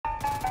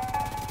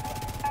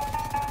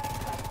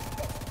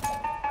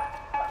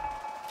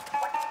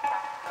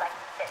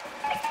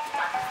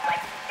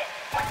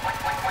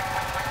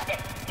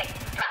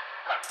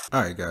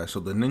Alright guys, so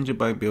the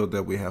Ninjabike build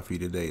that we have for you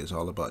today is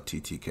all about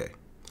TTK.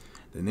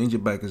 The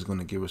Ninjabike is going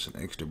to give us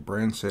an extra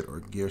brand set or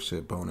gear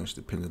set bonus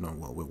depending on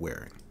what we're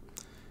wearing.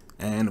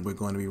 And we're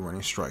going to be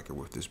running Striker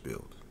with this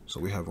build. So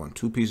we have on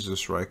 2 pieces of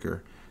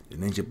Striker. The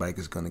Ninjabike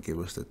is going to give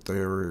us the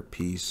 3rd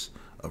piece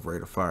of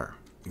rate of fire.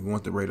 We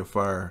want the rate of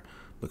fire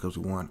because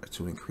we want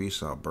to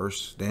increase our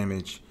burst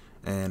damage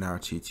and our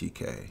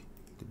TTK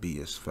to be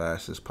as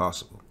fast as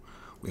possible.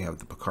 We have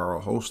the Picaro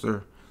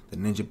holster. The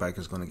Ninjabike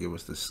is going to give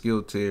us the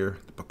skill tier.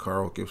 The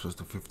Picaro gives us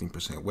the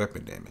 15%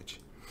 weapon damage.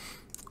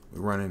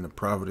 We're running the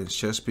Providence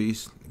chest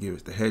piece to give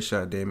us the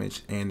headshot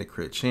damage and the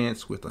crit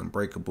chance with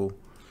unbreakable.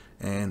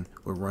 And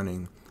we're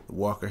running the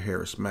Walker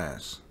Harris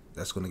mask.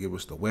 That's going to give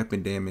us the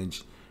weapon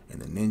damage,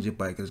 and the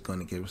Ninjabike is going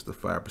to give us the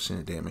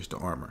 5% damage to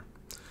armor.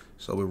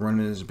 So we're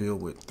running this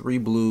build with 3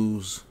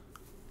 blues,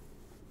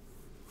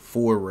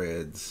 4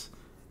 reds,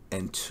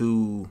 and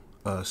 2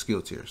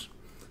 skill tiers.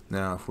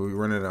 Now, if we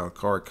run it our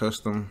card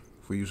custom,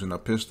 if we're using a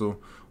pistol,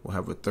 we'll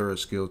have a 3rd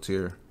skill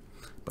tier.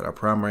 But our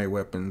primary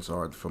weapons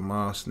are the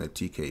Famas and the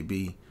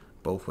TKB,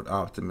 both with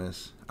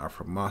Optimus. Our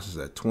Famas is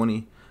at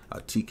 20.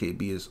 Our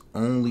TKB is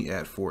only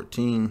at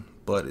 14,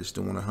 but it's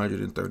doing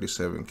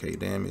 137k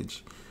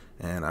damage,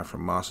 and our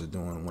Famas is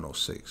doing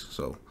 106.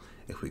 So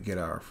if we get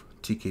our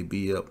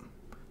TKB up,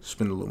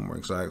 spend a little more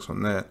exotics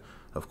on that,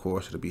 of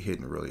course it'll be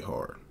hitting really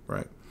hard,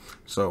 right?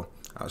 So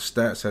our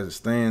stats as it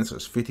stands, so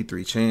it's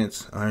 53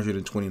 chance,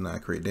 129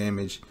 crit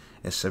damage,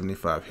 and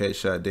 75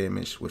 headshot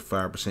damage with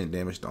 5%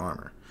 damage to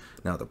armor.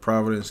 Now the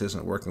Providence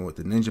isn't working with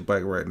the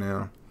Ninjabike right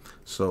now,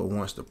 so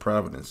once the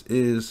Providence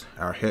is,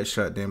 our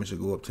headshot damage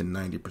will go up to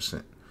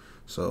 90%.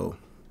 So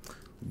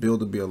the build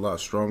will be a lot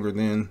stronger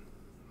then.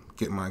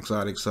 Get my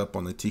exotics up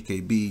on the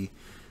TKB,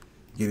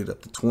 get it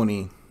up to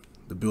 20.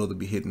 The build will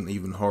be hitting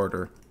even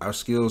harder. Our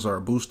skills are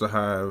a booster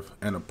hive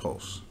and a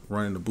pulse.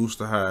 Running the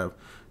booster hive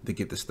to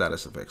get the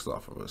status effects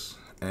off of us.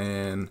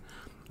 And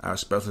our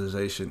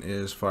specialization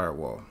is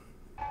firewall.